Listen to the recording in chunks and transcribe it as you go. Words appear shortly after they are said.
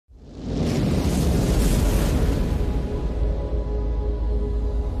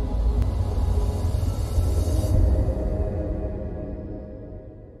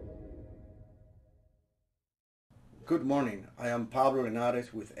Good morning, I am Pablo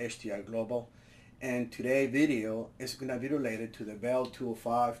Linares with HTI Global, and today's video is going to be related to the Bell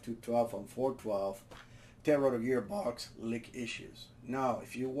 205, 212, and 412 Rotor Gearbox leak issues. Now,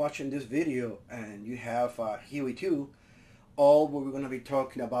 if you're watching this video and you have HUEY2, all what we're going to be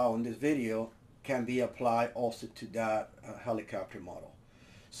talking about in this video can be applied also to that helicopter model.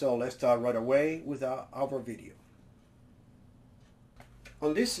 So let's start right away with our video.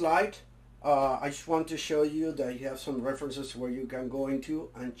 On this slide, I just want to show you that you have some references where you can go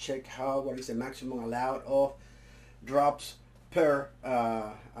into and check what is the maximum allowed of drops per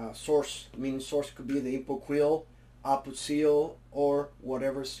source. Means source could be the input quill, output seal, or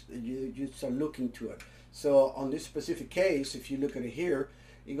whatever you start looking to it. So on this specific case, if you look at it here,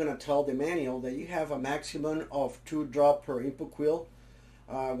 you're going to tell the manual that you have a maximum of 2 drops per input quill.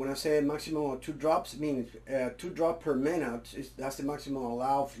 When I say maximum of 2 drops, it means 2 drops per minute. That's the maximum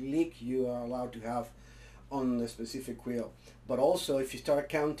allowed leak you are allowed to have on the specific quill. But also, if you start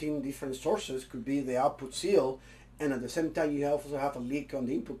counting different sources, could be the output seal, and at the same time you also have a leak on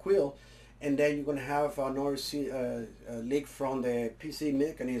the input quill, and then you're going to have another leak from the PC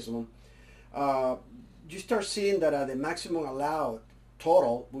mechanism. You start seeing that the maximum allowed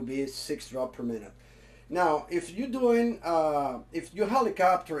total would be 6 drops per minute. Now, if you're doing, if your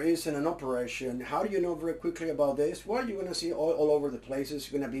helicopter is in an operation, how do you know very quickly about this? Well, you're going to see oil all over the place. It's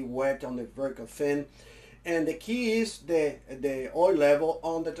going to be wet on the vertical fin. And the key is the oil level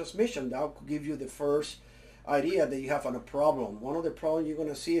on the transmission. That will give you the first idea that you have a problem. One of the problems you're going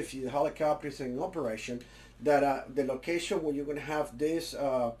to see if your helicopter is in operation, that the location where you're going to have this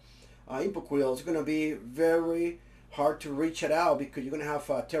input quill is going to be very hard to reach it out, because you're going to have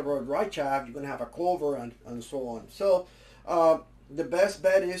a toroid right shaft, you're going to have a cover, and so on. So the best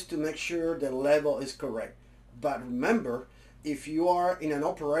bet is to make sure the level is correct. But remember, if you are in an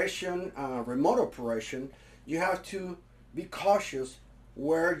operation, remote operation, you have to be cautious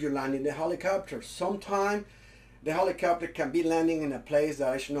where you're landing the helicopter. Sometimes the helicopter can be landing in a place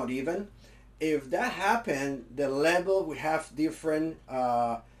that is not even. If that happens, the level will have different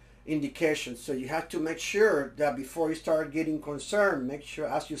indications. So you have to make sure that before you start getting concerned,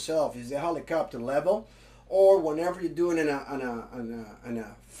 ask yourself, is the helicopter level? Or whenever you're doing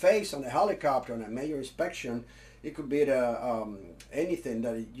a phase on the helicopter on a major inspection, it could be anything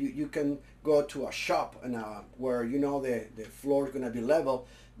that you can go to a shop and where you know the floor is going to be level.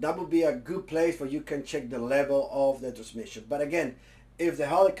 That would be a good place where you can check the level of the transmission. But again, if the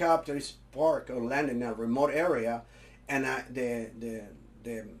helicopter is parked or landed in a remote area, and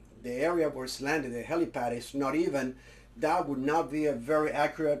the area where it's landed, the helipad, is not even, that would not be a very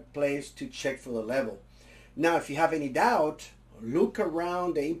accurate place to check for the level. Now, if you have any doubt, look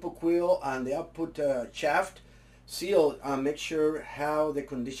around the input quill and the output shaft seal and make sure how the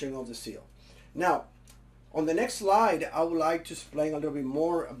condition of the seal. Now, on the next slide, I would like to explain a little bit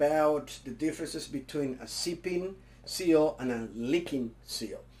more about the differences between a seeping seal and a leaking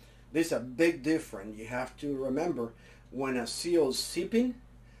seal. There's a big difference. You have to remember, when a seal is seeping,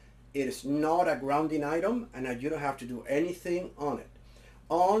 it is not a grounding item, and you don't have to do anything on it.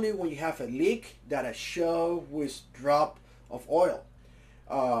 Only when you have a leak that is show with drop of oil,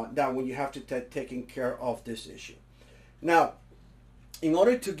 that when you have to taking care of this issue. Now, in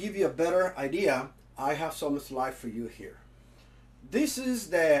order to give you a better idea, I have some slides for you here. This is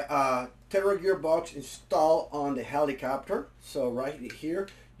the Rotor Gearbox installed on the helicopter. So right here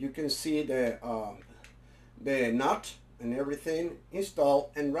you can see the nut and everything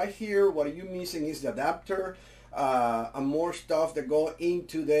installed, and right here what you're missing is the adapter and more stuff that go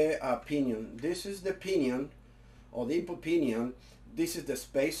into the pinion. This is the pinion, or the input pinion. This is the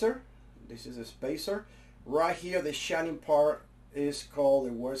spacer. This is a spacer. Right here, the shining part is called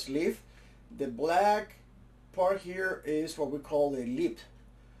the wear sleeve. The black part here is what we call the lip.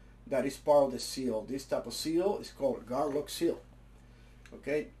 That is part of the seal. This type of seal is called a guard lock seal.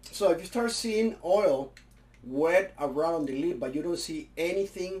 Okay, so if you start seeing oil wet around the lip, but you don't see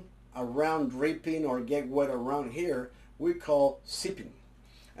anything around dripping or get wet around here, we call seeping.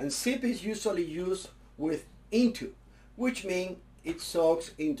 And seep is usually used with into, which means it soaks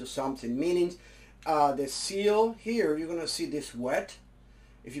into something, meaning the seal here, you're going to see this wet.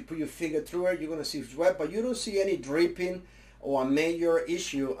 If you put your finger through it, you're going to see it's wet, but you don't see any dripping or a major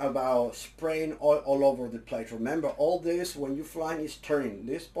issue about spraying oil all over the place. Remember, all this when you're flying is turning.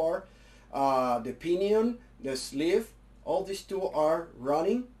 This part, the pinion, the sleeve, all these two are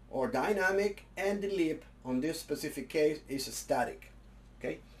running or dynamic, and the lip on this specific case is static.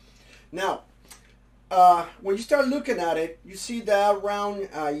 Okay, now when you start looking at it, you see that round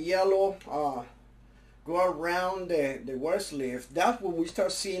yellow go around the wear sleeve. That's when we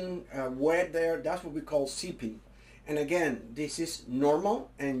start seeing wet there. That's what we call seeping. And again, this is normal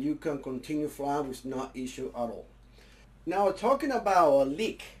and you can continue flying with no issue at all. Now talking about a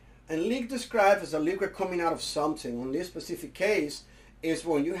leak. A leak described as a liquid coming out of something. On this specific case is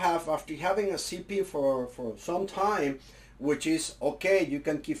when you have, after having a CP for some time, which is okay, you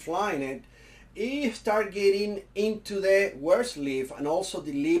can keep flying it, you start getting into the wear sleeve and also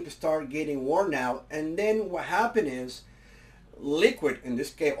the lip start getting worn out, and then what happened is liquid, in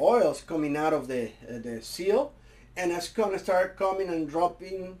this case oil, is coming out of the seal, and it's going to start coming and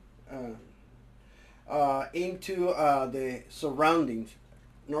dropping into the surroundings.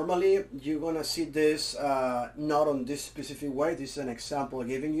 Normally you're going to see this not on this specific way. This is an example I'm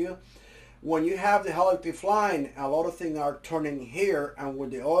giving you. When you have the HUEY2 flying, a lot of things are turning here, and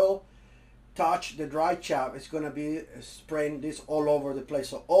with the oil touch the dry shaft, it's going to be spraying this all over the place.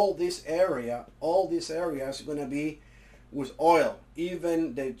 So all this area is going to be with oil,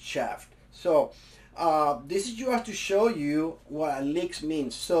 even the shaft. So this is just to show you what a leak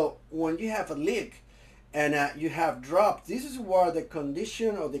means. So when you have a leak and you have dropped, this is where the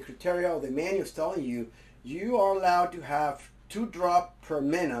condition or the criteria or the manual is telling you you are allowed to have 2 drops per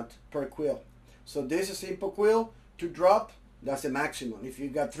minute per quill. So this is simple quill, 2 drops, that's the maximum. If you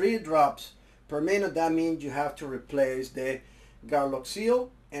got 3 drops per minute, that means you have to replace the guard lock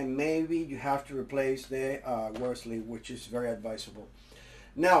seal, and maybe you have to replace the wear sleeve, which is very advisable.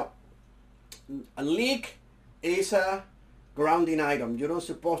 Now, a leak is a grounding item. You're not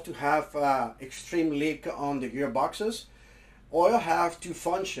supposed to have extreme leak on the gearboxes. Oil has 2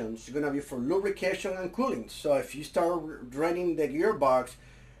 functions. It's going to be for lubrication and cooling. So if you start draining the gearbox,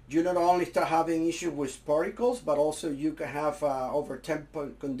 you not only start having issues with particles, but also you can have over temp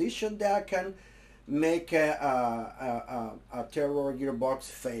condition that can make a Rotor gearbox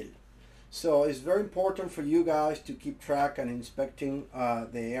fail. So it's very important for you guys to keep track and inspecting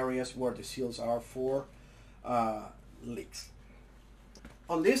the areas where the seals are for leaks.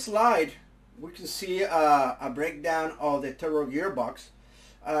 On this slide, we can see a breakdown of the Rotor gearbox.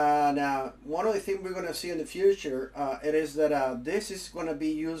 And one of the things we're going to see in the future, it is that this is going to be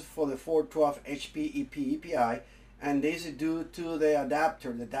used for the 412 HP EP EPI, and this is due to the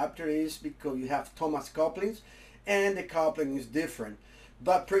adapter. The adapter is because you have Thomas couplings, and the coupling is different.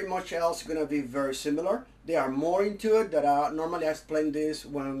 But pretty much else is going to be very similar. There are more into it that normally I explain this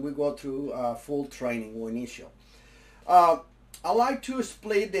when we go through full training or initial. I like to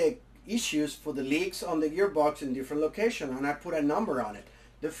split the issues for the leaks on the gearbox in different locations, and I put a number on it.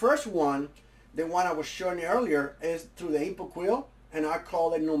 The first one, the one I was showing you earlier, is through the input quill, and I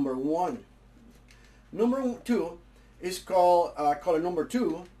call it number 1. Number 2 is called, I call it number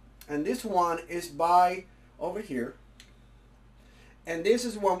 2, and this one is by over here. And this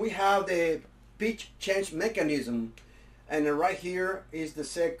is when we have the pitch change mechanism, and right here is the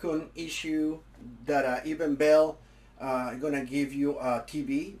second issue that Even Bell is going to give you a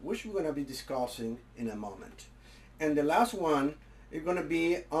TB, which we're going to be discussing in a moment. And the last one is going to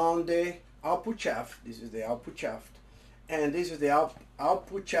be on the output shaft. This is the output shaft, and this is the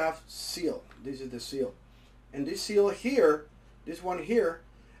output shaft seal. This is the seal, and this seal here, this one here,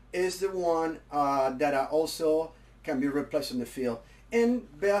 is the one that also can be replaced in the field. And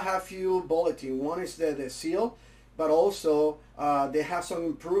they'll have few bulletins. One is the seal, but also they have some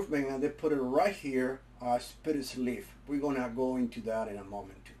improvement, and they put it right here, spirit sleeve. We're gonna go into that in a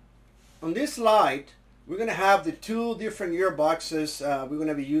moment too. On this slide, we're gonna have the 2 different gearboxes we're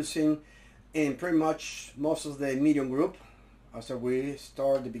gonna be using in pretty much most of the medium group. So we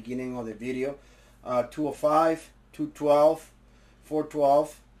start the beginning of the video, 205, 212,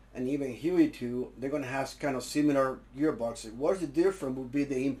 412. And even HUEY2, they're going to have kind of similar gearboxes. What's the difference would be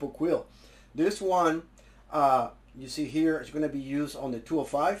the input quill. This one, you see here, is going to be used on the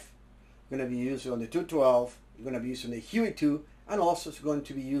 205, going to be used on the 212, you're going to be used on the HUEY2, and also it's going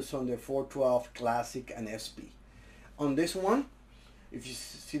to be used on the 412 Classic and SP. On this one, if you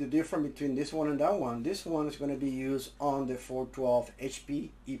see the difference between this one and that one, this one is going to be used on the 412 HP,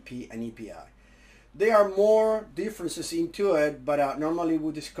 EP, and EPI. There are more differences into it, but normally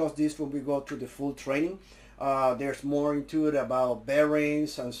we discuss this when we go through the full training. There's more into it about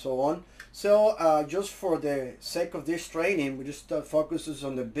bearings and so on. So just for the sake of this training, we just focuses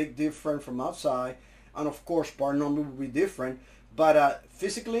on the big difference from outside, and of course part number will be different, but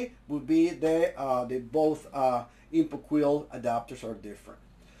physically would be the both input quill adapters are different.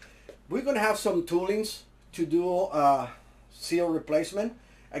 We're going to have some toolings to do seal replacement.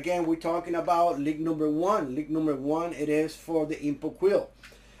 Again, we're talking about leak number 1. Leak number 1, it is for the input quill.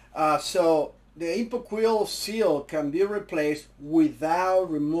 So the input quill seal can be replaced without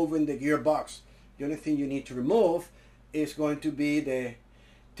removing the gearbox. The only thing you need to remove is going to be the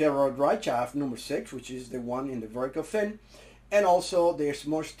tailor drive shaft number 6, which is the one in the vertical fin. And also there's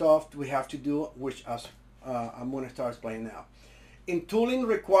more stuff we have to do, which as I'm going to start explaining now. In tooling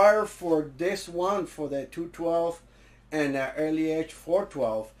required for this one, for the 212 and early edge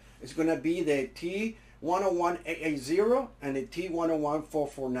 412, it's going to be the T101880 and the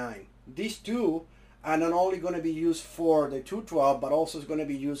T101449. These two are not only going to be used for the 212, but also is going to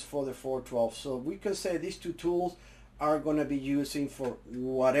be used for the 412. So we can say these two tools are going to be using for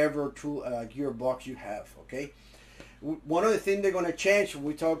whatever tool gearbox you have. Okay. One of the things they're going to change when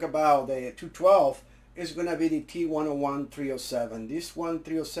we talk about the 212 is going to be the T101307. This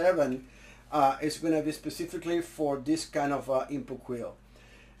 1307 is going to be specifically for this kind of input quill.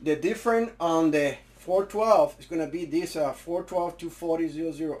 The difference on the 412 is going to be this 412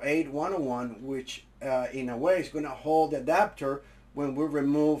 240 008 101, which in a way is going to hold the adapter when we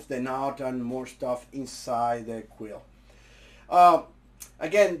remove the nut and more stuff inside the quill.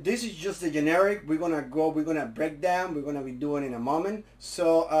 Again, this is just the generic. We're going to break down. We're going to be doing in a moment.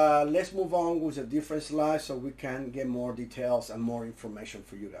 So let's move on with a different slide so we can get more details and more information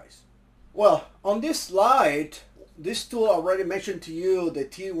for you guys. Well, on this slide, this tool I already mentioned to you, the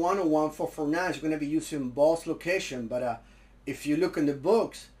T101449 is going to be used in both locations. But if you look in the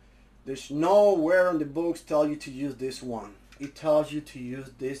books, there's nowhere in the books tell you to use this one. It tells you to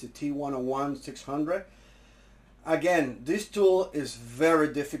use this, the T101-600. Again, this tool is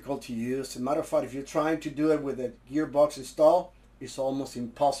very difficult to use. As a matter of fact, if you're trying to do it with a gearbox installed, it's almost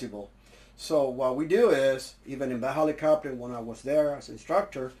impossible. So what we do is, even in the helicopter when I was there as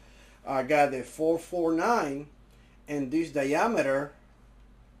instructor, I got the 449 and this diameter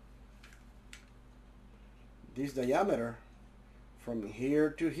from here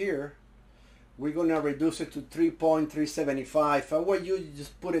to here, we're going to reduce it to 3.375. I want you to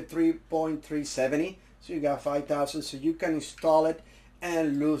just put it 3.370. So you got 5,000, so you can install it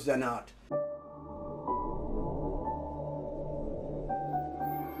and loose the nut.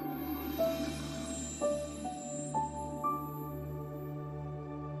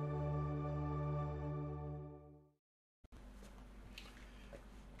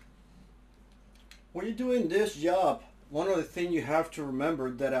 When you're doing this job, one of the things you have to remember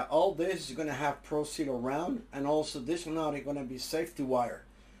that all this is going to have Pro Seal around, and also this nut is going to be safety wire.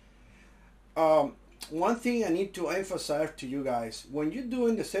 One thing I need to emphasize to you guys, when you're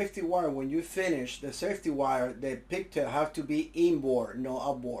doing the safety wire, when you finish the safety wire, the pigtail have to be inboard, no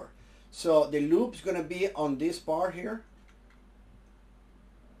outboard. So the loop's going to be on this part here,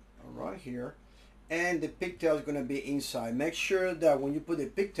 right here, and the pigtail is going to be inside. Make sure that when you put the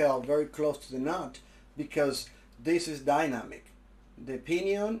pigtail very close to the nut, because this is dynamic. The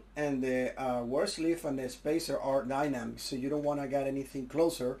pinion and the wear sleeve and the spacer are dynamic, so you don't want to get anything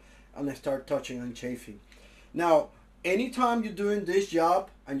closer and they start touching and chafing. Now, anytime you're doing this job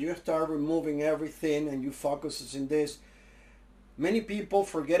and you start removing everything and you focus in this, many people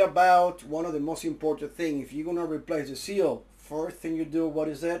forget about one of the most important things. If you're going to replace the seal, first thing you do, what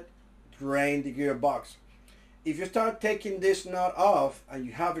is it? Drain the gearbox. If you start taking this nut off and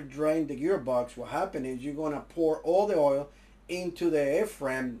you haven't drained the gearbox, what happens is you're going to pour all the oil into the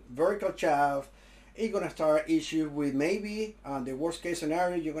airframe, vertical shaft. You're going to start issue with maybe, the worst case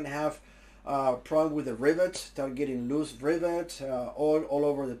scenario, you're going to have problem with the rivets, start getting loose rivets all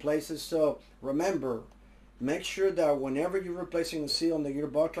over the places. So remember, make sure that whenever you're replacing a seal on the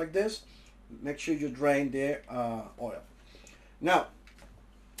gearbox like this, make sure you drain the oil. Now,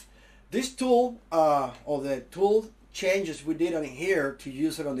 this tool, or the tool changes we did on here to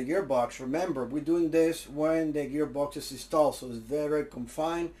use it on the gearbox, remember, we're doing this when the gearbox is installed, so it's very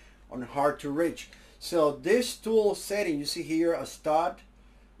confined and hard to reach. So this tool setting, you see here a stud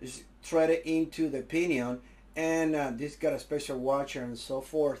is threaded into the pinion, and this got a special washer and so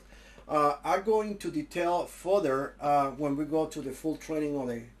forth. I'm going to detail further when we go to the full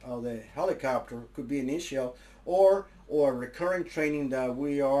training of the helicopter. Could be initial or recurring training that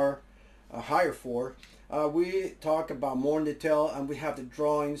we are hired for. We talk about more in detail, and we have the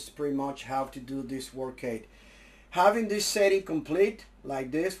drawings pretty much how to do this workade. Having this setting complete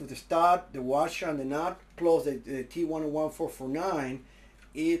like this with the stud, the washer and the nut, plus the T11449,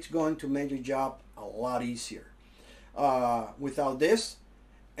 it's going to make your job a lot easier. Without this,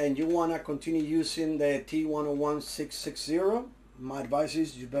 and you want to continue using the T101660, my advice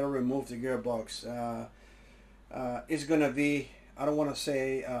is you better remove the gearbox. It's going to be, I don't want to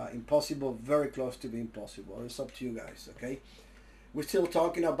say impossible, very close to being impossible. It's up to you guys, okay? We're still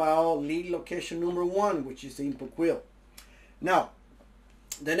talking about lead location number 1, which is the input quill. Now,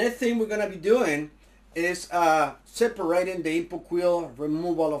 the next thing we're going to be doing is separating the input quill,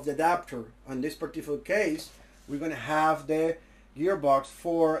 removal of the adapter. In this particular case, we're going to have the gearbox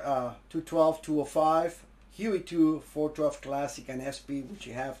for 212, 205, HUEY2, 412 Classic, and SP, which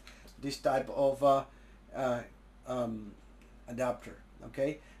you have this type of adapter.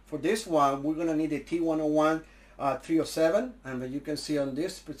 Okay, for this one we're gonna need a T101 307, and as you can see on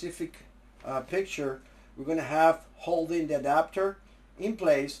this specific picture, we're gonna have holding the adapter in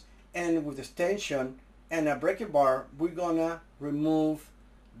place, and with extension and a breaker bar, we're gonna remove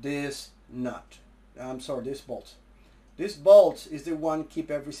this nut. This bolt. This bolt is the one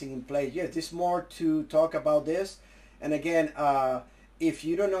keep everything in place. Yes, there's more to talk about this. And again, if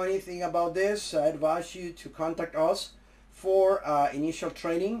you don't know anything about this, I advise you to contact us for initial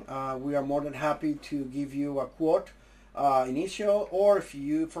training. We are more than happy to give you a quote initial, or if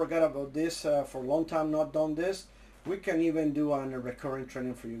you forgot about this for a long time, not done this, we can even do a recurring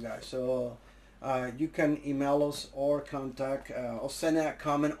training for you guys. So you can email us or contact or send a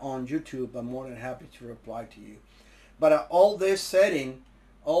comment on YouTube. I'm more than happy to reply to you. But all this setting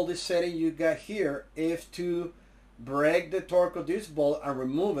you got here is to break the torque of this bolt and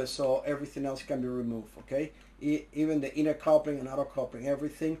remove it, so everything else can be removed. Okay, even the inner coupling and outer coupling,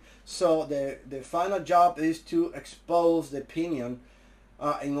 everything. So the final job is to expose the pinion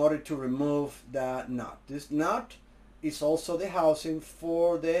in order to remove that nut. This nut is also the housing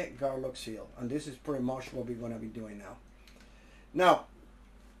for the guard lock seal, and this is pretty much what we're going to be doing now. Now,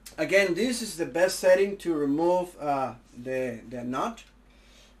 again, this is the best setting to remove the nut.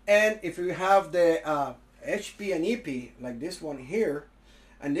 And if you have the HP and EP, like this one here,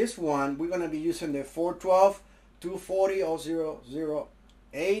 and this one, we're going to be using the 412 240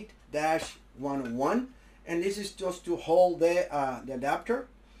 008-101, and this is just to hold the adapter.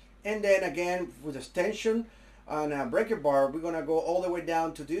 And then again, with extension and a breaker bar, we're going to go all the way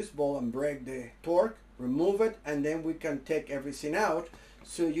down to this bolt and break the torque, remove it, and then we can take everything out.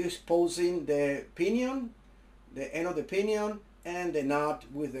 So you're exposing the pinion, the end of the pinion, and the nut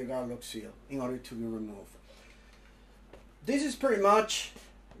with the guard lock seal in order to be removed. This is pretty much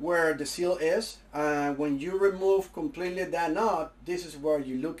where the seal is. When you remove completely that nut, this is where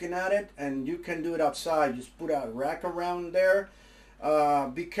you're looking at it, and you can do it outside. Just put a rack around there.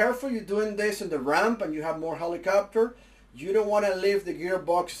 Be careful you're doing this in the ramp and you have more helicopter. You don't want to leave the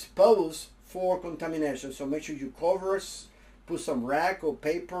gearbox exposed for contamination, so make sure you cover it, put some rack or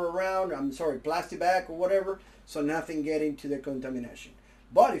paper around, plastic bag or whatever, so nothing get into the contamination.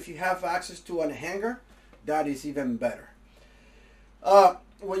 But if you have access to a hanger, that is even better.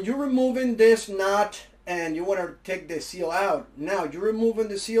 When you're removing this nut and you want to take the seal out, now you're removing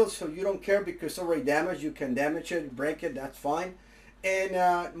the seal, so you don't care because it's already damaged. You can damage it, break it, that's fine.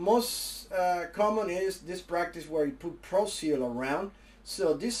 And most common is this practice where you put Pro Seal around.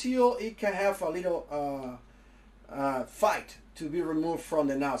 So this seal, it can have a little fight to be removed from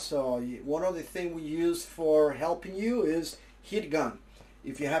the nut. So one of the things we use for helping you is heat gun.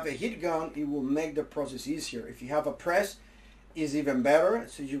 If you have a heat gun, it will make the process easier. If you have a press, it's even better.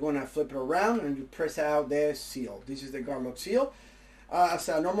 So you're going to flip it around and you press out the seal. This is the guard lock seal. As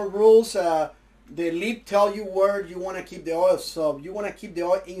a normal rules, the lip tell you where you want to keep the oil. So you want to keep the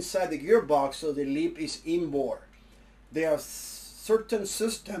oil inside the gearbox, so the lip is inboard. There are certain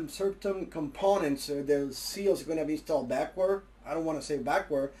systems, certain components, the seal is going to be installed backward. I don't want to say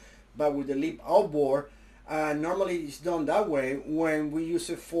backward, but with the lip outboard. Normally it's done that way when we use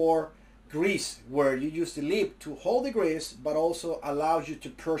it for grease, where you use the lip to hold the grease, but also allows you to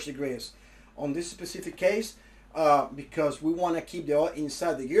purge the grease. On this specific case, because we want to keep the oil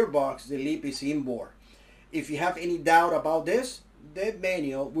inside the gearbox, the lip is inboard. If you have any doubt about this, the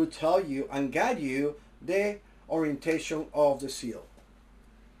manual will tell you and guide you the orientation of the seal.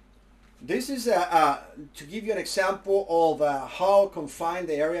 This is to give you an example of how confined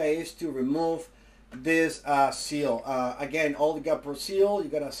the area is to remove this seal. Again, all you got Pro Seal, you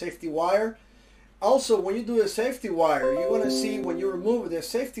got a safety wire. Also, when you do the safety wire, you're going to see when you remove the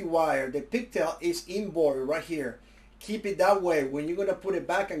safety wire, the pigtail is inboard right here. Keep it that way. When you're going to put it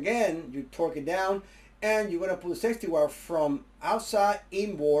back again, you torque it down, and you're going to put the safety wire from outside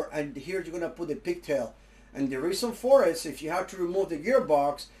inboard, and here you're going to put the pigtail. And the reason for it is if you have to remove the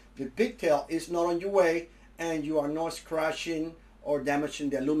gearbox, the pigtail is not on your way, and you are not scratching or damaging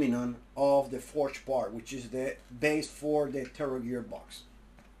the aluminum of the forged part, which is the base for the Rotor Gearbox.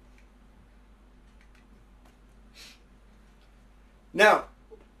 Now,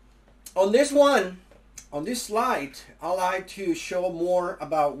 on this slide, I like to show more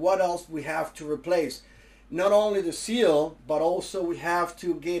about what else we have to replace. Not only the seal, but also we have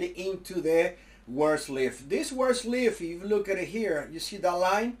to get into the wear sleeve. This wear sleeve, if you look at it here, you see that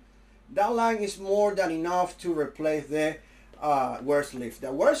line? That line is more than enough to replace the wear sleeve.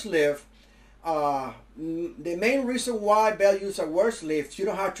 The wear sleeve, The main reason why Bell uses a wear sleeve, you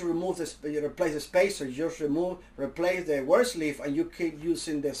don't have to replace the spacer. You just replace the wear sleeve, and you keep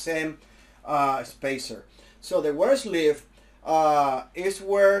using the same spacer. So the wear sleeve is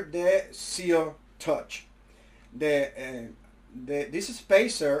where the seal touch. This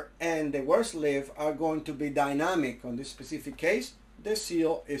spacer and the wear sleeve are going to be dynamic. On this specific case, the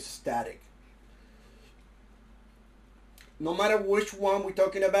seal is static. No matter which one we're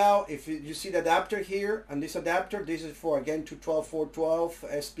talking about, if you see the adapter here, and this adapter, this is for, again, 212, 412,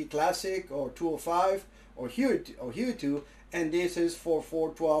 SP Classic, or 205, or HUEY2, and this is for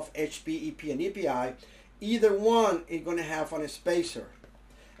 412, HP, EP, and EPI. Either one is going to have on a spacer,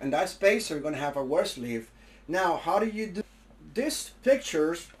 and that spacer is going to have a wear sleeve. Now, how do you do? These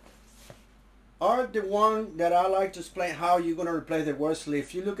pictures are the one that I like to explain how you're going to replace the wear sleeve.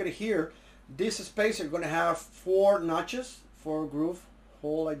 If you look at it here, this spacer is going to have 4 notches, 4 groove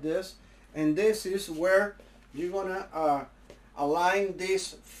hole like this, and this is where you're going to align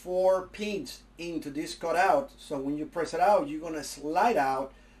these 4 pins into this cutout. So when you press it out, you're going to slide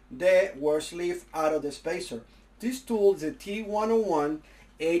out the wear sleeve out of the spacer. This tool is the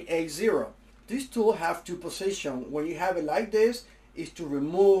T101880. This tool have 2 positions. When you have it like this, is to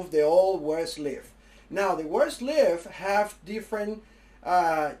remove the old wear sleeve. Now the wear sleeve have different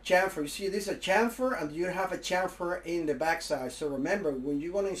chamfer. You see this is a chamfer, and you have a chamfer in the backside. So remember, when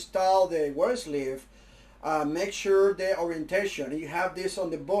you're going to install the wear sleeve, make sure the orientation. You have this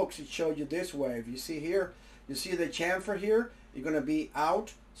on the books. It shows you this way. If you see here, you see the chamfer here, you're going to be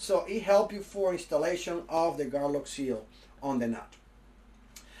out. So it helps you for installation of the guard lock seal on the nut.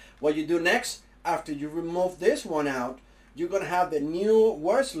 What you do next, after you remove this one out, you're going to have the new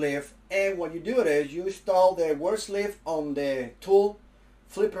wear sleeve, and what you do is you install the wear sleeve on the tool,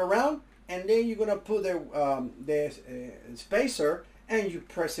 flip it around, and then you're going to put the spacer, and you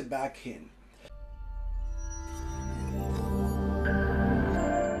press it back in.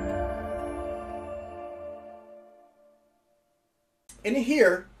 In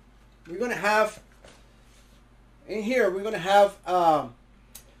here, we're going to have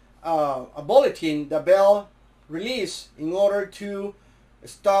a bulletin that Bell release in order to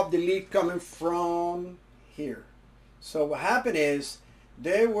stop the leak coming from here. So what happened is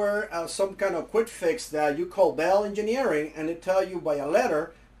there were some kind of quick fix that you call Bell Engineering, and they tell you by a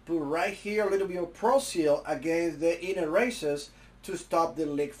letter, put right here a little bit of Pro Seal against the inner races to stop the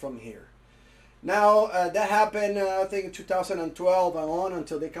leak from here. Now that happened I think in 2012 and on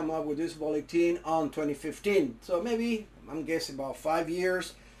until they come up with this bulletin on 2015. So maybe, I'm guessing, about 5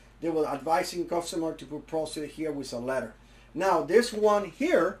 years. They were advising customer to put Pro Seal here with a letter. Now this one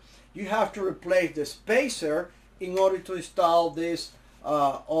here, you have to replace the spacer in order to install this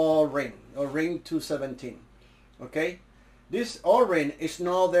O-ring, or ring 217. Okay, this O-ring is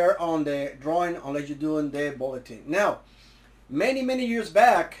not there on the drawing unless you're doing the bulletin. Now, many years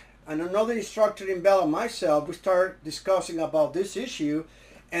back, and another instructor in Bell and myself, we started discussing about this issue,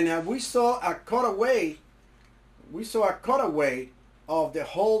 and we saw a cutaway. We saw a cutaway of the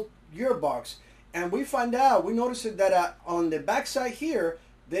whole gearbox, and we noticed that on the backside here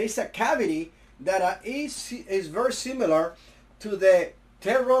there is a cavity that is very similar to the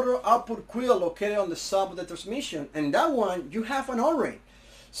tail rotor output quill located on the sub of the transmission, and that one you have an O-ring.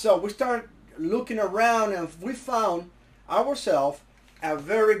 So we started looking around, and we found ourselves a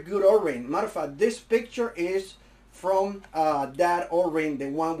very good O-ring. Matter of fact, this picture is from that O-ring, the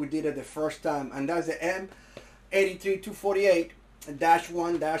one we did it the first time, and that's the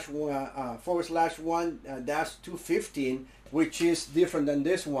M83248-1/1/215, which is different than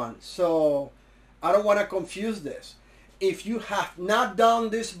this one. So I don't want to confuse this. If you have not done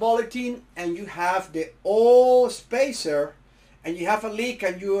this bulletin and you have the old spacer and you have a leak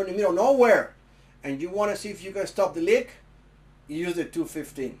and you're in the middle of nowhere and you want to see if you can stop the leak, use the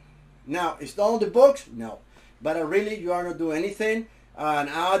 215. Now, it's not on the books? No. But really, you are not doing anything. And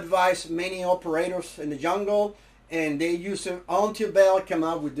I advise many operators in the jungle, and they use it until Bell come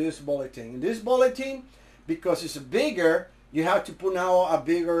out with this bulletin. And this bulletin, because it's bigger, you have to put now a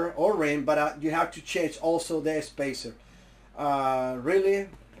bigger O-ring, but you have to change also the spacer. Really,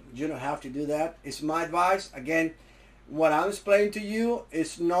 you don't have to do that. It's my advice. Again, what I'm explaining to you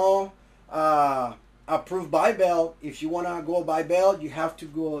is no approved by Bell. If you want to go by Bell, you have to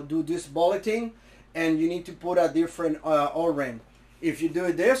go do this bulletin, and you need to put a different O-ring. If you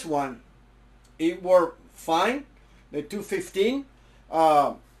do this one, it worked fine, the 215,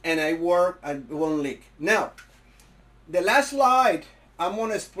 and it worked and it won't leak. Now, the last slide, I'm going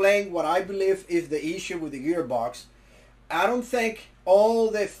to explain what I believe is the issue with the gearbox. I don't think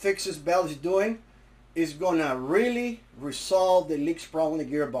all the fixes Bell is doing is going to really resolve the leaks problem in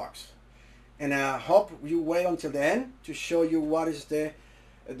the gearbox. And I hope you wait until the end to show you what is the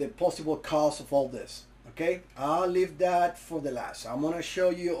possible cause of all this. Okay, I'll leave that for the last. I'm gonna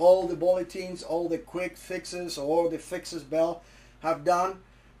show you all the bulletins, all the quick fixes, all the fixes Bell have done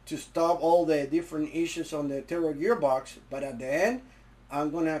to stop all the different issues on the Rotor Gearbox. But at the end,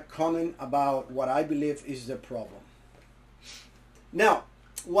 I'm gonna comment about what I believe is the problem. Now,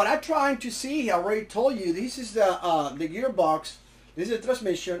 what I'm trying to see, I already told you, this is the gearbox, this is the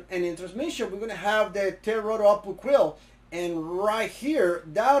transmission, and in transmission we're gonna have the tail rotor output quill. And right here,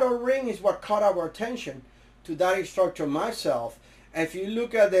 that O-ring is what caught our attention to that instructor myself. And if you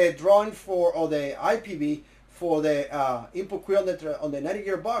look at the drawing or the IPB for the input quill on the 90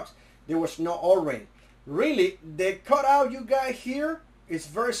 gearbox, there was no O-ring. Really, the cutout you got here is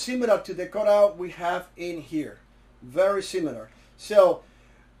very similar to the cutout we have in here. Very similar. So,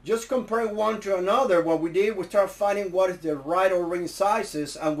 just comparing one to another, what we did, we started finding what is the right O-ring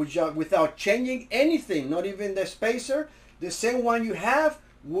sizes, and without changing anything, not even the spacer, the same one you have,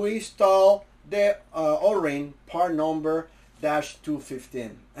 we install the O-ring part number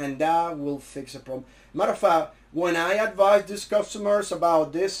 -215, and that will fix the problem. Matter of fact, when I advise these customers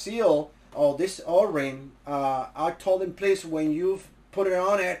about this seal or this O-ring, I told them, please, when you put it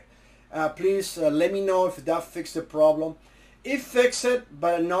on it, please let me know if that fixed the problem. It fixed it,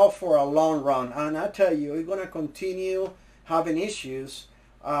 but not for a long run. And I tell you, you're gonna continue having issues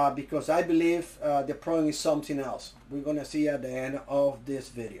because I believe the problem is something else. We're gonna see at the end of this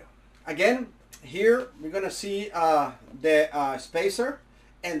video. Again, here we're gonna see the spacer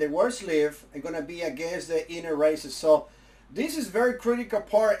and the wear sleeve are gonna be against the inner races. So this is very critical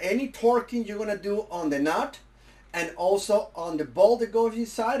part. Any torquing you're gonna do on the nut and also on the bolt that goes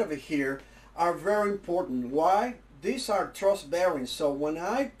inside of it here are very important. Why? These are truss bearings, so when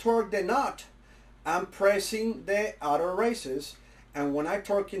I torque the nut, I'm pressing the outer races, and when I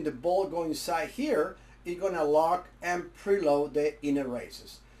torque in the bolt going inside here, it's gonna lock and preload the inner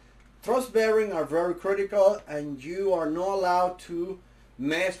races. Truss bearings are very critical, and you are not allowed to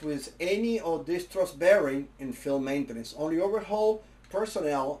mess with any of this truss bearing in field maintenance. Only overhaul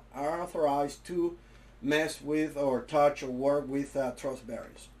personnel are authorized to mess with or touch or work with truss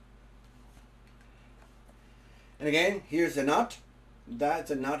bearings. And again, here's the nut. That's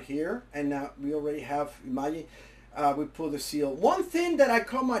a nut here, and we already have, imagine, we put the seal. One thing that I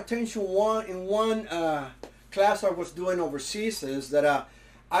caught my attention in one class I was doing overseas is that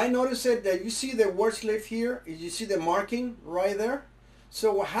I noticed that you see the wear sleeve here, you see the marking right there.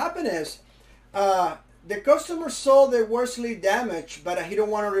 So what happened is the customer saw the wear sleeve damage, but he don't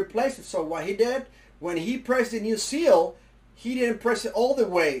want to replace it. So what he did, when he pressed the new seal, he didn't press it all the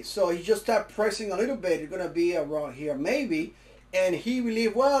way, so he just started pressing a little bit. It's gonna be around here maybe, and he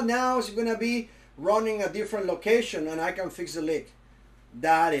believed, well, now it's gonna be running a different location and I can fix the leak.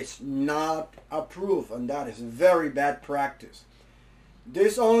 That is not approved, and that is very bad practice.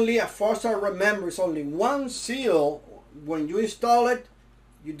 There's only, as far as I remember, it's only one seal. When you install it,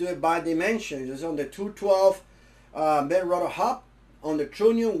 you do it by dimensions. It's on the 212 bed rotor hub. On the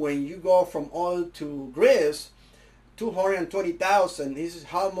trunnion, when you go from oil to grease, 220,000. This is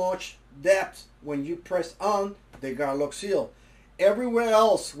how much depth when you press on the guard lock seal. Everywhere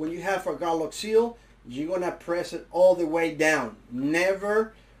else, when you have a guard lock seal, you're gonna press it all the way down.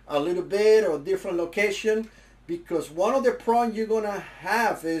 Never a little bit or different location, because one of the problems you're gonna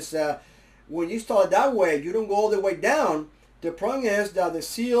have is when you start that way, you don't go all the way down. The problem is that the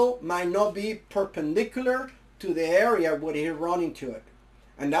seal might not be perpendicular to the area where you run into it,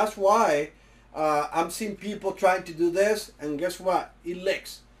 and that's why I'm seeing people trying to do this, and guess what? It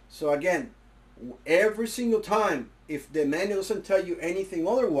leaks. So again, every single time, if the manual doesn't tell you anything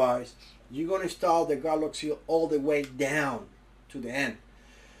otherwise, you're going to install the guard lock seal all the way down to the end.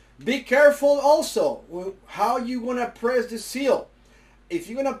 Be careful also how you're going to press the seal. If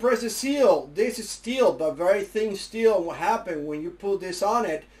you're going to press the seal, this is steel, but very thin steel. What happens when you put this on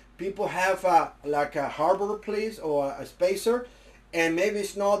it, people have like a harbor place or a spacer, and maybe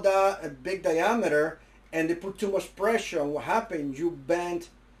it's not that a big diameter, and they put too much pressure, and what happens, you bend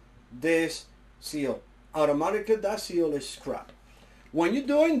this seal. Automatically that seal is scrapped. When you're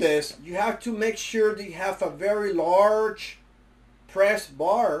doing this, you have to make sure that you have a very large press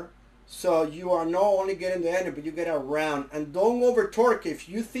bar, so you are not only getting the end, but you get around. And don't over torque. If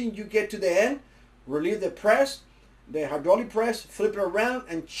you think you get to the end, relieve the press, the hydraulic press, flip it around,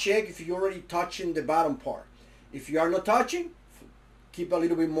 and check if you're already touching the bottom part. If you are not touching, keep a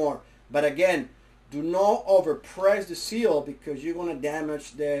little bit more. But again, do not over press the seal, because you're going to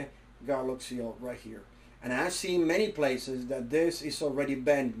damage the guard lock seal right here. And I've seen many places that this is already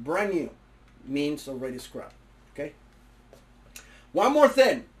bent. Brand new means already scrapped. Okay. One more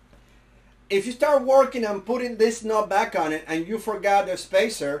thing. if you start working and putting this nut back on it and you forgot the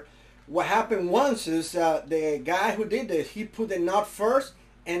spacer, what happened once is the guy who did this, he put the nut first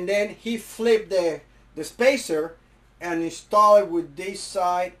and then he flipped the spacer and installed it with this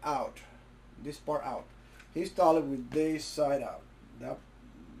side out, this part out. He installed it with this side out. That,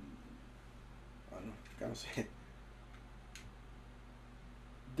 I don't know, kind of say it.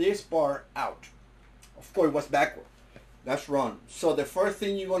 This part out. Of course, it was backward. That's wrong. So the first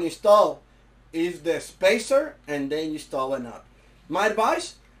thing you're going to install is the spacer, and then you install a nut. My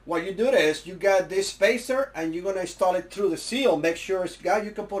advice, what you do is you got this spacer and you're going to install it through the seal. Make sure it's got,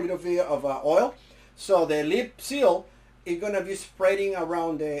 you can put a little bit of oil. So the lip seal is going to be spreading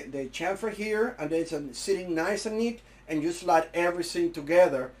around the chamfer here, and then it's sitting nice and neat, and you slide everything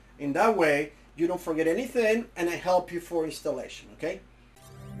together. In that way, you don't forget anything, and it helps you for installation, okay?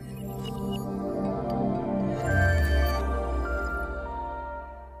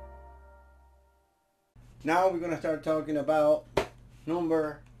 Now we're going to start talking about leak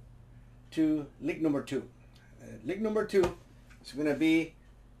number two. Leak number two is going to be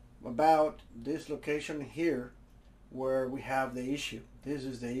about this location here where we have the issue. This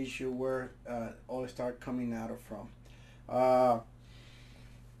is the issue where oil start coming out of from.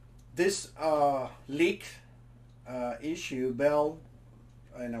 This leak issue, Bell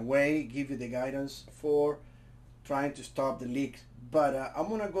in a way give you the guidance for trying to stop the leak, but I'm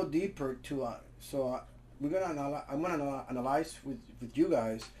gonna go deeper to I'm gonna analyze with you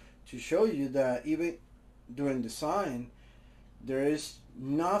guys to show you that even during design there is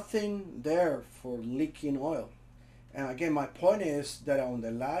nothing there for leaking oil. And again, my point is that on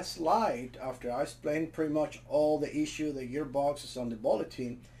the last slide, after I explained pretty much all the issue, the gearbox is on the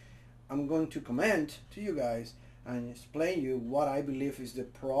bulletin, I'm going to comment to you guys and explain you what I believe is the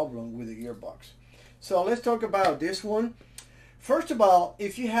problem with the gearbox. So let's talk about this one. First of all,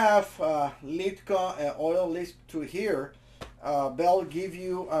 if you have oil leak through here, Bell give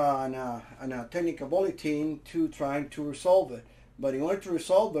you a technical bulletin to trying to resolve it. But in order to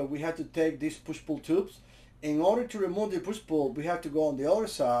resolve it, we have to take these push-pull tubes. In order to remove the push-pull, we have to go on the other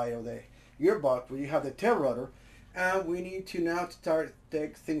side of the gearbox where you have the tail rotor, and we need to now start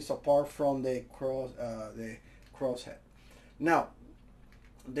take things apart from the crosshead. Now,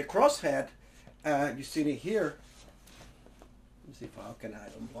 the crosshead, you see it here. Let's see how can I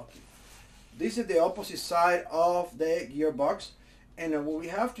unblock it. This is the opposite side of the gearbox, and what we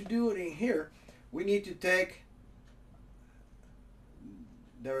have to do in here, we need to take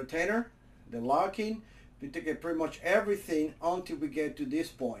the retainer, the locking, we take pretty much everything until we get to this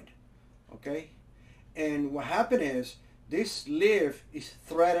point, okay? And what happened is this sleeve is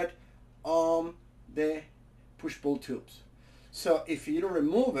threaded on the push-pull tubes. So if you don't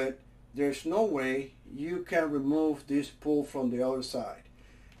remove it, there's no way you can remove this pull from the other side.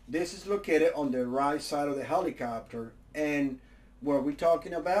 This is located on the right side of the helicopter, and what we're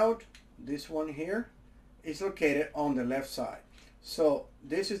talking about, this one here, is located on the left side. So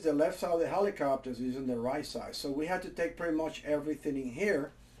this is the left side of the helicopter, is on the right side. So we have to take pretty much everything in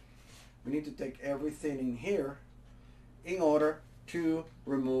here. We need to take everything in here in order to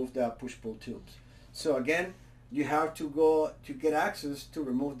remove that push-pull tubes. So again, you have to go to get access to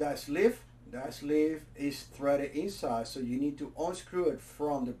remove that sleeve. That sleeve is threaded inside, so you need to unscrew it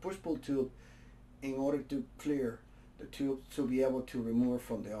from the push-pull tube in order to clear the tube to be able to remove it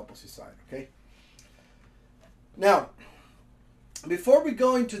from the opposite side, okay? Now, before we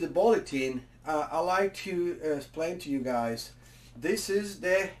go into the bulletin, I like to explain to you guys, this is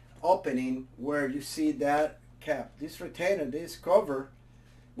the opening where you see that cap. This retainer, this cover,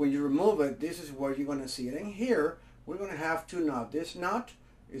 when you remove it, this is where you're going to see it. And here, we're going to have two nuts. This nut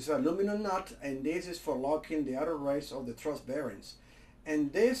is an aluminum nut, and this is for locking the outer race of the thrust bearings.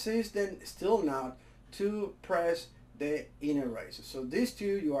 And this is the steel nut to press the inner races. So these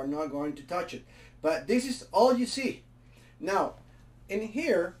two, you are not going to touch it. But this is all you see. Now, in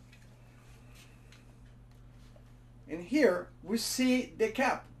here, we see the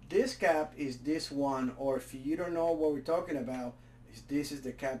cap. This cap is this one, or if you don't know what we're talking about, this is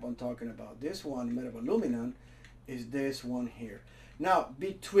the cap I'm talking about. This one made of aluminum is this one here. Now,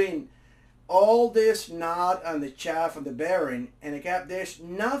 between all this nut and the shaft and the bearing and the cap, there's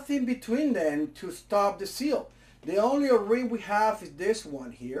nothing between them to stop the seal. The only ring we have is this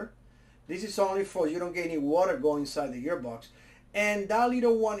one here. This is only for you don't get any water going inside the gearbox. And that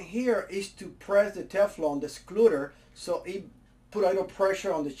little one here is to press the Teflon, the excluder, so it put a little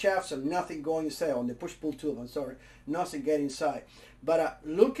pressure on the shaft so nothing going inside, on the push-pull tube, I'm sorry, nothing get inside. But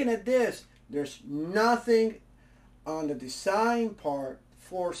looking at this, there's nothing on the design part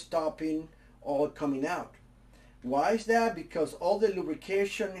for stopping oil coming out. Why is that? Because all the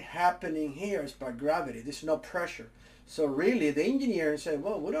lubrication happening here is by gravity. There's no pressure. So really the engineer said,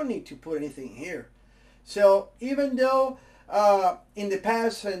 well, we don't need to put anything here. So even though in the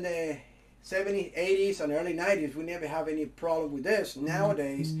past, in the 70s, 80s, and early 90s, we never have any problem with this.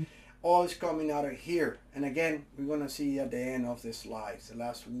 Nowadays, all is coming out of here. And again, we're going to see at the end of the slides, the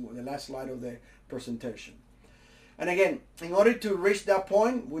last slide of the presentation. And again, in order to reach that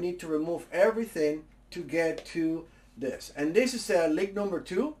point, we need to remove everything to get to this. And this is leak number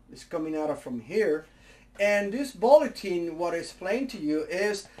 2. It's coming out of from here. And this bulletin, what I explained to you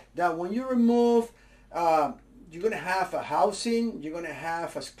is that when you remove, you're going to have a housing, you're going to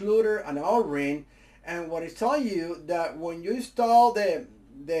have a excluder, an O-ring, and what it's telling you that when you install the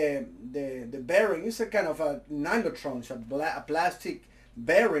bearing, it's a kind of a nylon, a plastic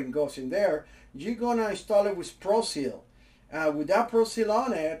bearing goes in there. You're going to install it with Pro Seal. With that Pro Seal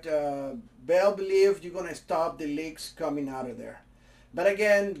on it, Bell believes you're going to stop the leaks coming out of there. But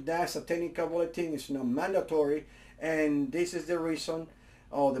again, that's a technical bulletin. It's not mandatory, and this is the reason,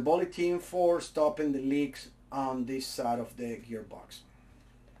 or the bulletin for stopping the leaks on this side of the gearbox.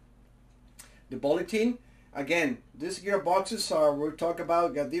 The bulletin, again, these gearboxes are, we'll talk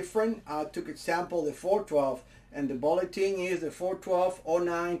about, got different. I took example the 412, and the bulletin is the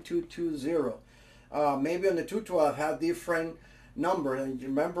 412-09220. Maybe on the 212 have different number, and you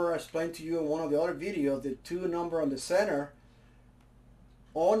remember I explained to you in one of the other videos, the 2 number on the center,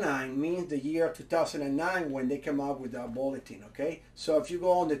 09 means the year 2009 when they came out with that bulletin, okay? So if you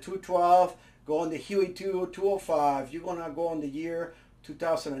go on the 212, go on the HUEY2 205, you're gonna go on the year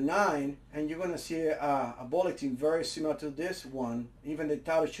 2009, and you're gonna see a bulletin very similar to this one. Even the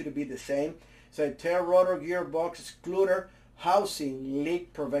title should be the same. So tail rotor gearbox excluder housing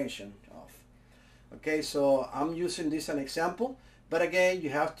leak prevention of. Okay, so I'm using this as an example. But again, you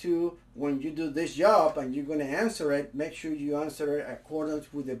have to, when you do this job and you're going to answer it, make sure you answer it in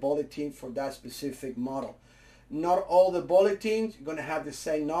accordance with the bulletin for that specific model. Not all the bulletins are going to have the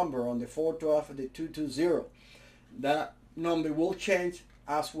same number on the 412 and the 220. That number will change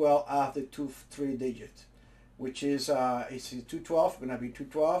as well as the 2-3 digits, which is it's a 212, going to be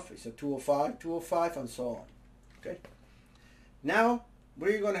 212, it's a 205, 205, and so on. Okay. Now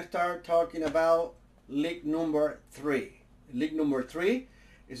we're going to start talking about leak number 3. Leak number 3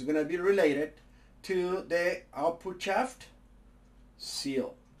 is going to be related to the output shaft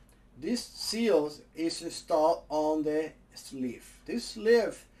seal. This seal is installed on the sleeve. This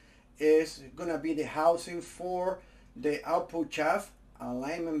sleeve is going to be the housing for the output shaft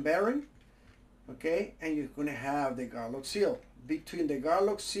alignment bearing. Okay, and you're going to have the garlock seal. Between the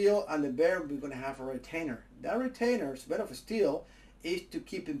garlock seal and the bearing, we're going to have a retainer. That retainer is made of steel, is to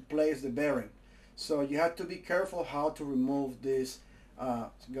keep in place the bearing. So you have to be careful how to remove this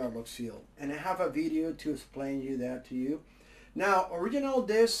garlock seal. And I have a video to explain you that to you. Now, original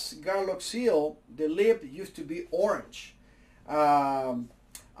this garlock seal, the lip used to be orange.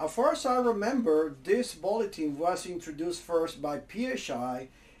 As far as I remember, this bulletin was introduced first by PHI,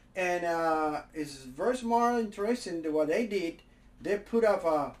 and it's very smart and interesting that what they did, they put up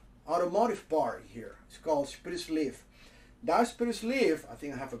a automotive part here. It's called spirit sleeve. That spirit sleeve, I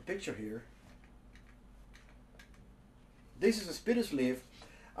think I have a picture here. This is a spirit sleeve.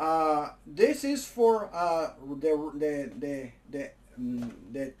 This is for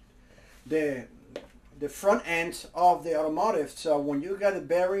the front ends of the automotive. So when you got the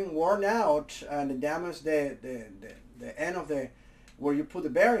bearing worn out and the damage the end of the where you put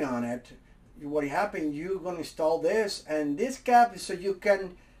the bearing on it, what happened? You're gonna install this, and this cap is so you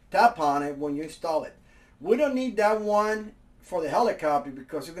can tap on it when you install it. We don't need that one for the helicopter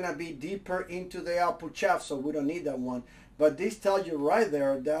because it's gonna be deeper into the output shaft, so we don't need that one. But this tells you right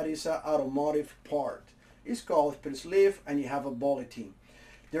there that is an automotive part. It's called spirit sleeve, and you have a bulletin.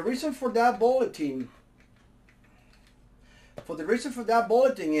 The reason for that bulletin,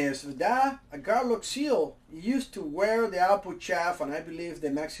 is that a garlock seal used to wear the output shaft, and I believe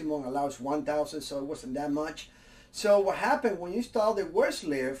the maximum allows 1,000, so it wasn't that much. So what happened when you install the wear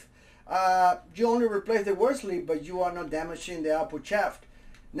sleeve, you only replace the wear sleeve, but you are not damaging the output shaft.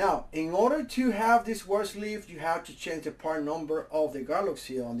 Now, in order to have this wear sleeve, you have to change the part number of the garlock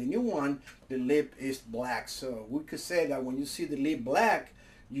seal. On the new one, the lip is black. So we could say that when you see the lip black,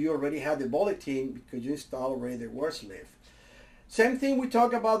 you already have the bulletin because you installed already the wear sleeve. Same thing we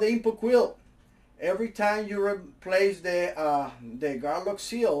talk about the input quill. Every time you replace the garlock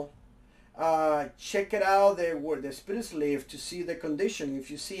seal, check it out the spirit sleeve to see the condition.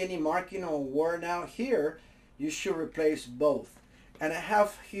 If you see any marking or worn out here, you should replace both. And I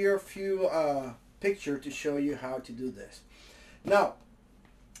have here a few pictures to show you how to do this. Now,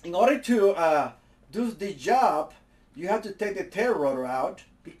 in order to do the job, you have to take the tail rotor out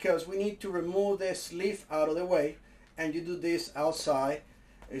because we need to remove the sleeve out of the way, and you do this outside.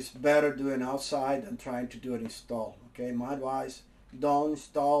 It's better doing outside than trying to do it install. Okay, my advice, don't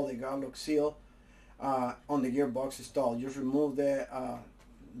install the garlock seal on the gearbox install. Just remove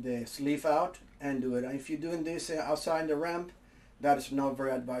the sleeve out and do it. And if you're doing this outside the ramp, that is not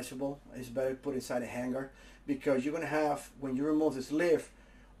very advisable. It's better to put inside a hanger, because you're going to have, when you remove the sleeve,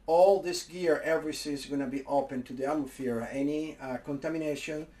 all this gear, everything is going to be open to the atmosphere. Any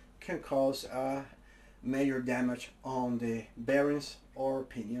contamination can cause major damage on the bearings or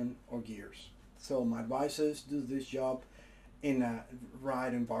pinion or gears. So my advice is do this job in a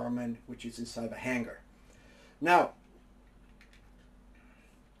right environment, which is inside a hanger. Now,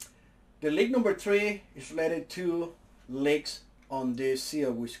 the leak number 3 is related to leaks on this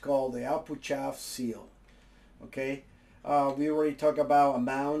seal, which is called the output shaft seal. Okay, we already talked about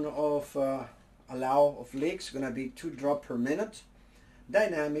amount of allow of leaks, going to be 2 drops per minute,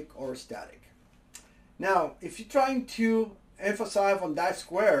 dynamic or static. Now, if you're trying to emphasize on that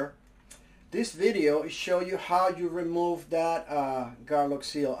square, this video is show you how you remove that garlock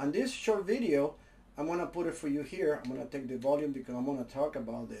seal. And this short video, I'm going to put it for you here. I'm going to take the volume because I'm going to talk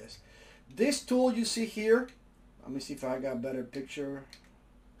about this. This tool you see here, let me see if I got a better picture.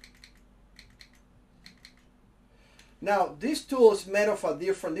 Now, this tool is made of a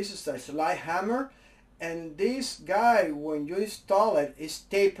different, this is a slide hammer, and this guy, when you install it, is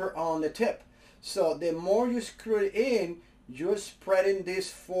tapered on the tip. So the more you screw it in, you're spreading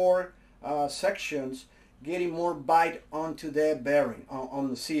these 4 sections, getting more bite onto the bearing, on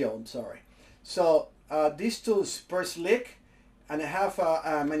the seal, I'm sorry. So this tool is per slick, and I have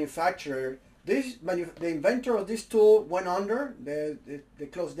a manufacturer. The inventor of this tool went under, they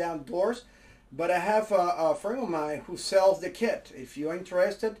closed down doors, but I have a friend of mine who sells the kit. If you're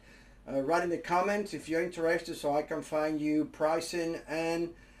interested, write in the comments if you're interested, so I can find you pricing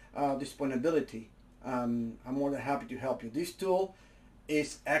and disponibility. I'm more than happy to help you. This tool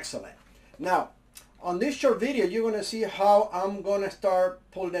is excellent. Now, on this short video, you're going to see how I'm going to start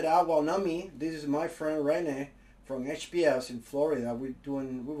pulling it out. Well, not me. This is my friend Rene from HPS in Florida. We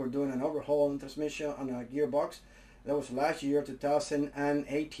were doing an overhaul on transmission on a gearbox. That was last year,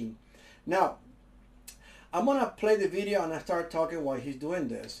 2018. Now, I'm going to play the video and I start talking while he's doing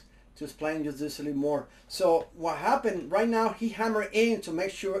this to explain just this a little more. So what happened right now, he hammered in to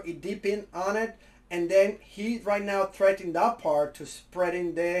make sure it deep in on it, and then he's right now threading that part to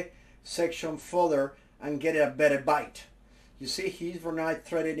spreading the section further and get a better bite. You see, he's right now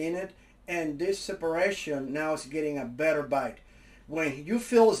threaded in it, and this separation now is getting a better bite. When you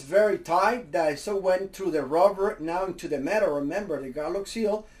feel it's very tight, that so went through the rubber now into the metal. Remember, the garlock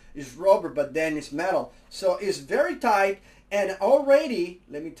seal is rubber, but then it's metal. So it's very tight, and already,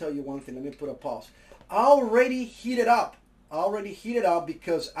 let me tell you one thing, let me put a pause. I already heated up.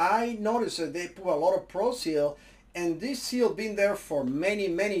 Because I noticed that they put a lot of Pro Seal, and this seal been there for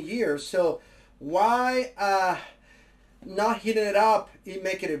many years. So why not heating it up? It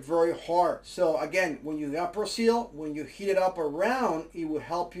make it very hard. So again, when you got Pro Seal, when you heat it up around, it will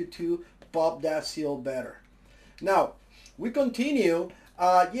help you to pop that seal better. Now we continue.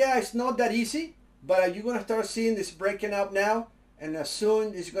 Yeah, it's not that easy, but you're gonna start seeing this breaking up now, and as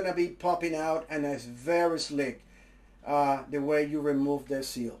soon it's gonna be popping out, and it's very slick. The way you remove the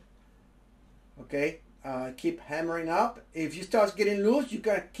seal. Okay, keep hammering up. If you start getting loose, you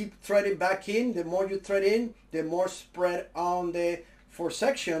can keep threading back in. The more you thread in, the more spread on the 4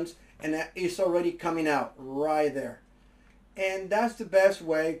 sections, and it's already coming out right there. And that's the best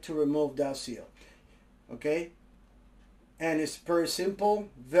way to remove that seal. Okay, and it's very simple,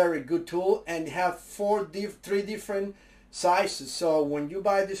 very good tool, and have 3 different sizes. So when you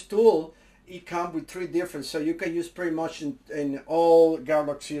buy this tool, it comes with 3 different, so you can use pretty much in all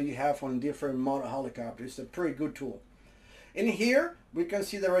garlock seal you have on different model helicopters. It's a pretty good tool. In here, we can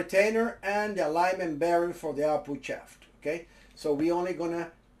see the retainer and the alignment bearing for the output shaft. Okay, so we're only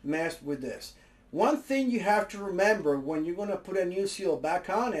gonna mess with this. One thing you have to remember when you're gonna put a new seal back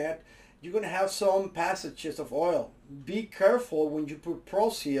on it, you're gonna have some passages of oil. Be careful when you put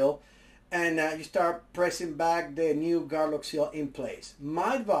Pro Seal and you start pressing back the new garlock seal in place.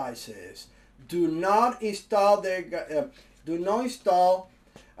 My advice is do not install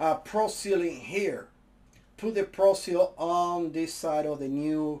Pro Seal in here. Put the Pro Seal on this side of the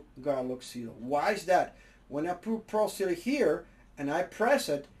new garlock seal. Why is that? When I put Pro Seal here and I press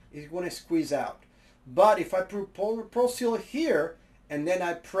it, it's going to squeeze out. But if I put Pro Seal here and then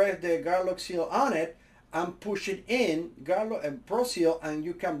I press the garlock seal on it, I'm pushing in garlock and Pro Seal, and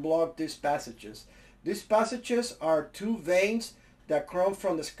you can block these passages. These passages are 2 veins that come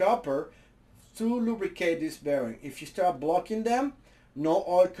from the scupper to lubricate this bearing. If you start blocking them, no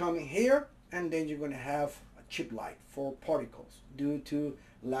oil coming here, and then you're going to have a chip light for particles due to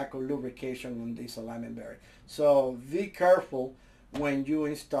lack of lubrication on this alignment bearing. So be careful when you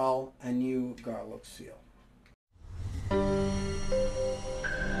install a new garlock seal.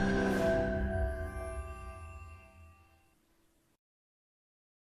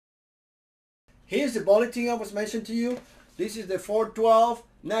 Here's the bulletin I was mentioned to you. This is the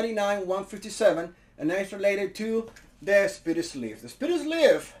 412-99-157, and that's related to the spirit sleeve. The spirit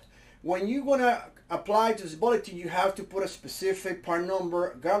sleeve, when you're gonna apply to this bulletin, you have to put a specific part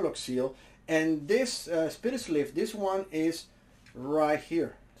number garlock seal, and this spirit sleeve, this one is right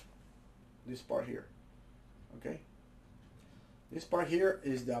here. This part here, okay? This part here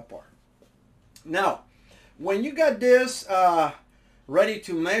is that part. Now, when you got this ready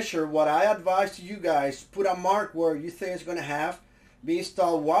to measure, what I advise to you guys, put a mark where you think it's going to have be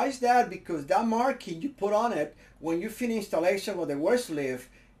installed. Why is that? Because that marking you put on it, when you finish installation of the wear sleeve,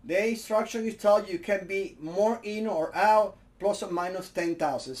 the instructions tell you can be more in or out, plus or minus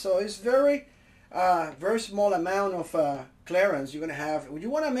 10,000. So it's very small amount of clearance you're going to have. You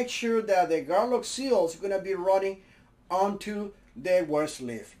want to make sure that the garlock seal is going to be running onto the wear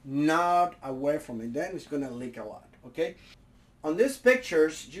sleeve, not away from it. Then it's going to leak a lot, okay? On these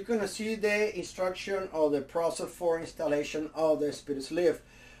pictures, you're going to see the instruction of the process for installation of the spirit sleeve.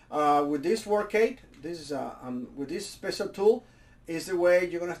 With this work aid, this is with this special tool, is the way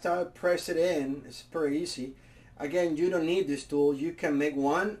you're going to start press it in. It's pretty easy. Again, you don't need this tool. You can make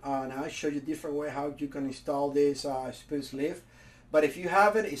one, and I'll show you a different way how you can install this spirit sleeve. But if you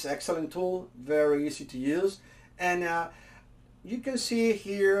have it, it's an excellent tool, very easy to use. And you can see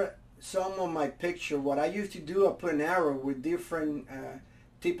here some of my picture. What I used to do, I put an arrow with different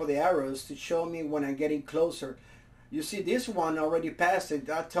tip of the arrows to show me when I'm getting closer. You see this one already passed it.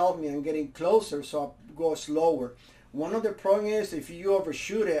 That tells me I'm getting closer, so I go slower. One of the problems is if you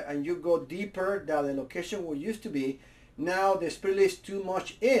overshoot it and you go deeper than the location where it used to be, now the spirit is too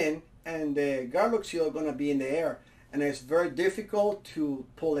much in and the garlock seal is going to be in the air, and it's very difficult to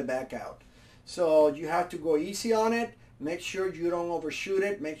pull it back out. So you have to go easy on it. Make sure you don't overshoot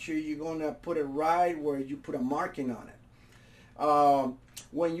it. Make sure you're going to put it right where you put a marking on it.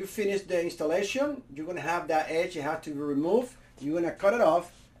 When you finish the installation, you're going to have that edge. You have to remove. You're going to cut it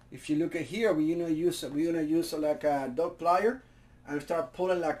off. If you look at here, we're going to use like a dog plier and start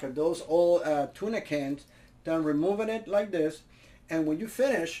pulling like those old tuna cans. Then removing it like this. And when you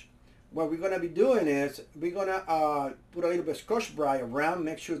finish, what we're going to be doing is we're going to put a little bit of Scotch-Brite around.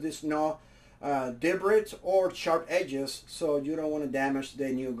 Make sure there's no debris or sharp edges, so you don't want to damage the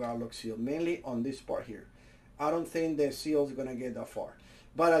new garlock seal, mainly on this part here. I don't think the seal is going to get that far,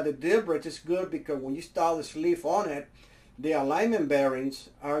 but the debris is good because when you install the sleeve on it, the alignment bearings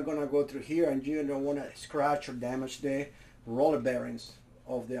are going to go through here, and you don't want to scratch or damage the roller bearings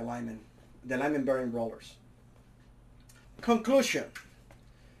of the alignment bearing rollers. Conclusion: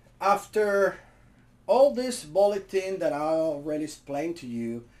 after all this bulletin that I already explained to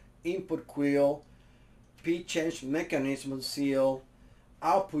you, input quill, P-change mechanism seal,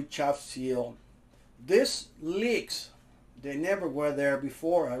 output shaft seal, these leaks, they never were there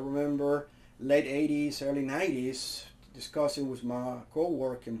before. I remember late 80s, early 90s, discussing with my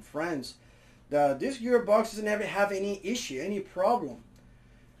co-worker and friends that this gearbox doesn't ever have any issue, any problem.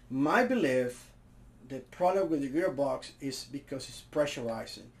 My belief, the problem with the gearbox is because it's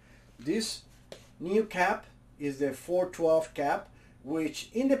pressurizing. This new cap is the 412 cap, which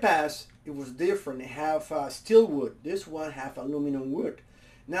in the past it was different. It have steel wood. This one have aluminum wood.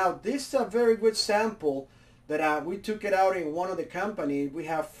 Now this is a very good sample that we took it out in one of the company. We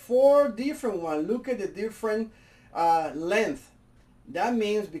have 4 different ones. Look at the different length. That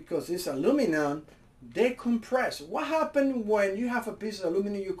means because it's aluminum, they compress. What happens when you have a piece of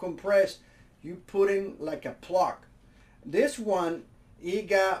aluminum you compress? You put in like a plug. This one, it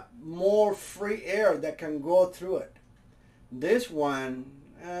got more free air that can go through it. This one,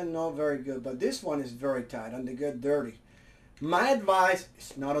 not very good, but this one is very tight and they get dirty. My advice,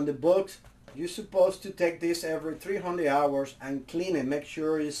 it's not on the books. You're supposed to take this every 300 hours and clean it. Make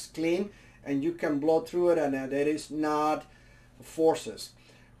sure it's clean and you can blow through it and that it is not forces.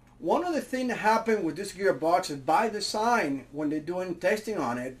 One of the things that happened with this gearbox is by design, when they're doing testing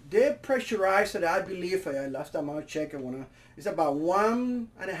on it, they pressurize it, I believe, last time I checked it, it's about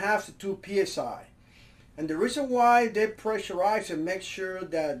 1.5 to 2 psi. And the reason why they pressurize it, make sure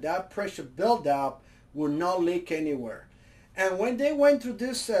that that pressure buildup will not leak anywhere. And when they went through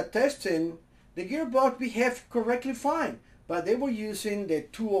this testing, the gearbox behaved correctly fine, but they were using the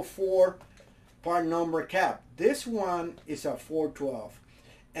 204 part number cap. This one is a 412.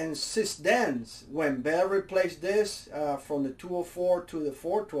 And since then, when Bell replaced this from the 204 to the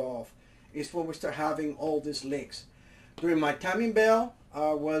 412, is when we start having all these leaks. During my time in Bell,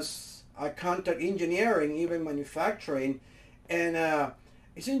 I contact engineering, even manufacturing, and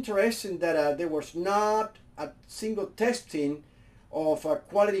it's interesting that there was not a single testing of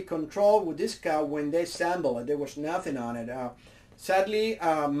quality control with this car when they assembled it. There was nothing on it. Sadly,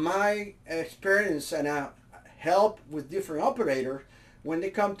 my experience and help with different operators, when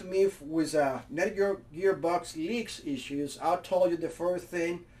they come to me with gearbox leaks issues, I'll tell you the first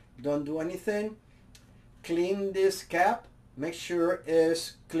thing: don't do anything. Clean this cap. Make sure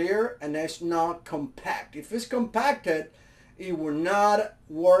it's clear and it's not compact. If it's compacted, it will not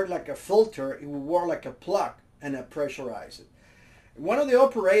work like a filter. It will work like a plug and pressurize it. One of the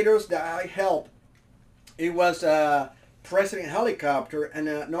operators that I helped, it was a President helicopter, and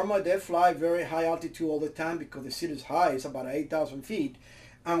normally they fly very high altitude all the time because the city is high. It's about 8,000 feet.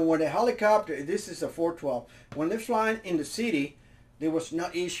 And when the helicopter, this is a 412, when they're flying in the city, there was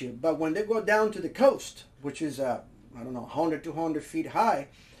no issue. But when they go down to the coast, which is I don't know, 100, 200 feet high,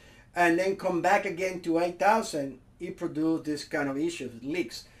 and then come back again to 8,000, it produced this kind of issues,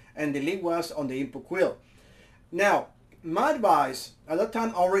 leaks. And the leak was on the input coil. Now, my advice, at that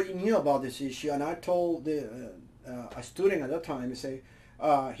time I already knew about this issue, and I told a student at that time, he said,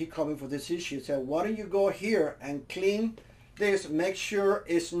 he called me for this issue, he said, why don't you go here and clean this, make sure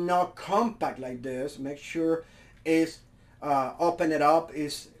it's not compact like this, make sure it's, open it up,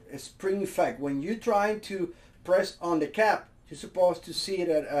 is spring effect. When you're trying to press on the cap, you're supposed to see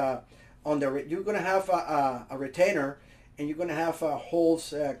that on the, you're going to have a retainer, and you're going to have a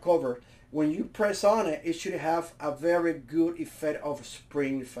holes cover. When you press on it, it should have a very good effect of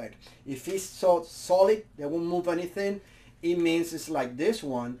spring effect. If it's so solid, they won't move anything, it means it's like this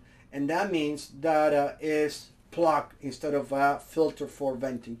one, and that means that it's plug instead of a filter for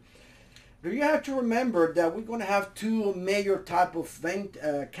venting. But you have to remember that we're going to have two major type of vent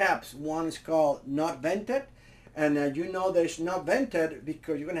caps. One is called not vented, and you know that it's not vented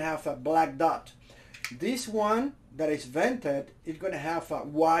because you're going to have a black dot. This one that is vented is going to have a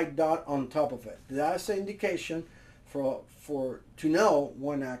white dot on top of it. That's an indication for to know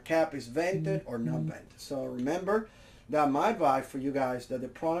when a cap is vented or not vented. So remember that my advice for you guys, that the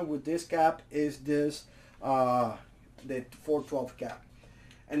problem with this cap is this the 412 cap.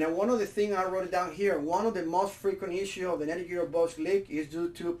 And then one of the things I wrote it down here, one of the most frequent issues of the netted gearbox leak is due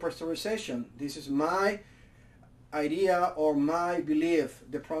to pressurization. This is my idea or my belief.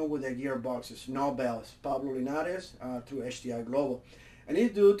 The problem with the gearbox is no bells. Pablo Linares through HDI Global. And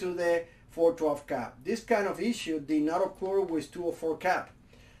it's due to the 412 cap. This kind of issue did not occur with 204 cap.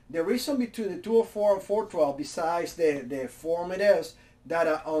 The reason between the 204 and 412, besides the form it is, that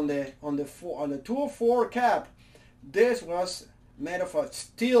on the 204 cap, this was made of a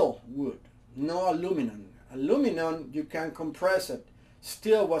steel wood, no aluminum. Aluminum, you can compress it.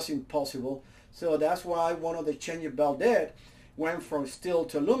 Steel was impossible. So that's why one of the change belt did went from steel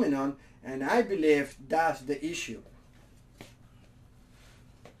to aluminum, and I believe that's the issue.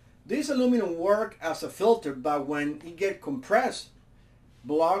 This aluminum works as a filter, but when it gets compressed,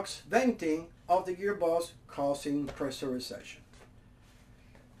 blocks venting of the gearbox, causing pressurization.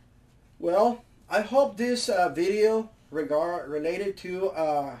 Well, I hope this video related to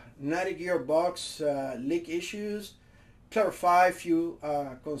netted gearbox leak issues clarify a few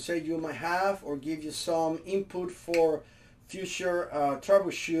concerns you might have, or give you some input for future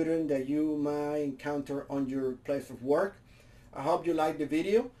troubleshooting that you might encounter on your place of work. I hope you like the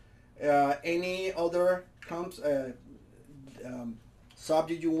video. Any other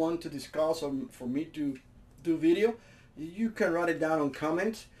subject you want to discuss or for me to do video, you can write it down on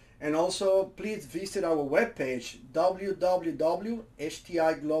comments. And also, please visit our webpage,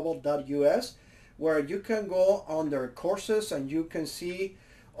 www.htiglobal.us, where you can go under courses and you can see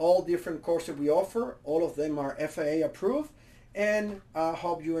all different courses we offer. All of them are FAA approved. And I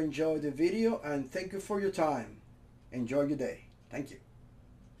hope you enjoy the video, and thank you for your time. Enjoy your day. Thank you.